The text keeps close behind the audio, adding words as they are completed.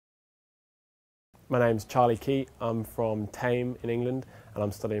My name's Charlie Key. I'm from Tame in England and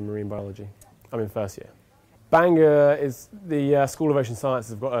I'm studying marine biology. I'm in first year. Bangor is the School of Ocean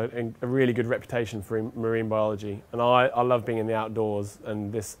Sciences have got a really good reputation for marine biology, and I love being in the outdoors,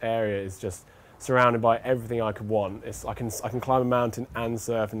 and this area is just surrounded by everything I could want. I can climb a mountain and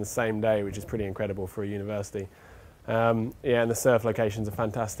surf in the same day, which is pretty incredible for a university. Yeah, and the surf locations are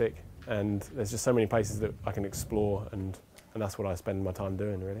fantastic, and there's just so many places that I can explore, and that's what I spend my time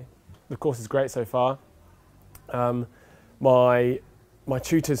doing, really. The course is great so far. My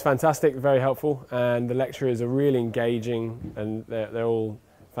tutor's fantastic, very helpful, and the lecturers are really engaging, and they're all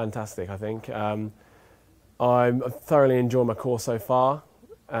fantastic, I think. I thoroughly enjoy my course so far.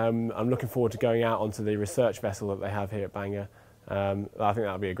 I'm looking forward to going out onto the research vessel that they have here at Bangor. I think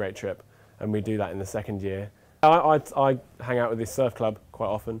that'll be a great trip, and we do that in the second year. I hang out with this surf club quite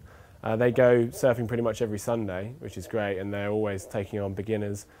often. They go surfing pretty much every Sunday, which is great, and they're always taking on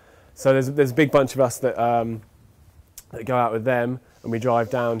beginners. So there's a big bunch of us that go out with them, and we drive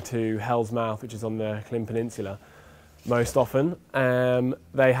down to Hell's Mouth, which is on the Clym Peninsula, most often.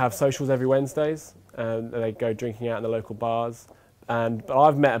 They have socials every Wednesdays, and they go drinking out in the local bars. But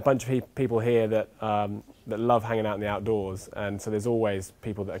I've met a bunch of people here that love hanging out in the outdoors, and so there's always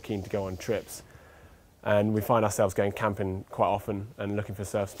people that are keen to go on trips. And we find ourselves going camping quite often and looking for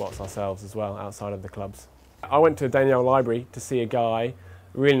surf spots ourselves as well, outside of the clubs. I went to Danielle Library to see a guy,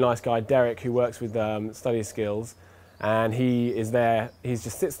 a really nice guy, Derek, who works with study skills. And he is there, he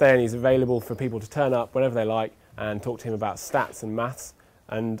just sits there and he's available for people to turn up whenever they like and talk to him about stats and maths.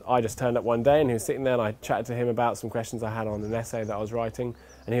 And I just turned up one day and he was sitting there, and I chatted to him about some questions I had on an essay that I was writing.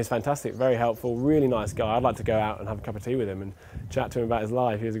 And he was fantastic, very helpful, really nice guy. I'd like to go out and have a cup of tea with him and chat to him about his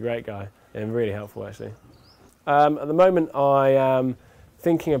life. He was a great guy and really helpful, actually. At the moment I am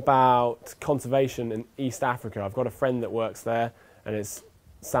thinking about conservation in East Africa. I've got a friend that works there, and it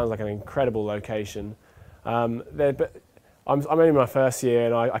sounds like an incredible location. But I'm only in my first year,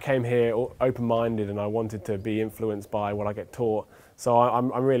 and I came here open-minded, and I wanted to be influenced by what I get taught. So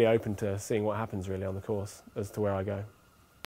I'm really open to seeing what happens really on the course as to where I go.